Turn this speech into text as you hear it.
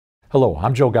Hello,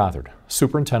 I'm Joe Gothard,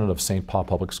 Superintendent of St. Paul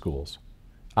Public Schools.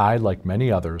 I, like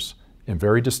many others, am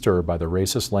very disturbed by the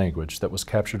racist language that was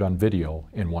captured on video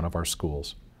in one of our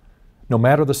schools. No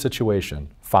matter the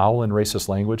situation, foul and racist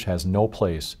language has no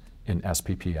place in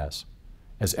SPPS.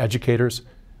 As educators,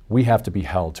 we have to be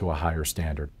held to a higher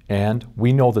standard. And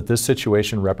we know that this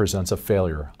situation represents a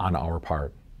failure on our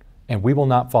part. And we will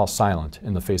not fall silent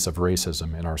in the face of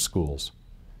racism in our schools.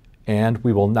 And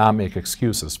we will not make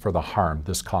excuses for the harm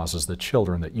this causes the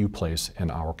children that you place in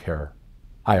our care.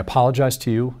 I apologize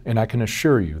to you, and I can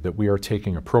assure you that we are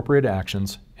taking appropriate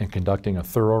actions and conducting a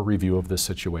thorough review of this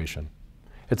situation.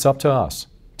 It's up to us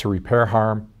to repair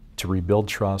harm, to rebuild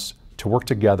trust, to work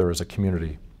together as a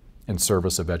community in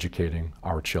service of educating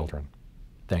our children.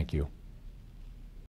 Thank you.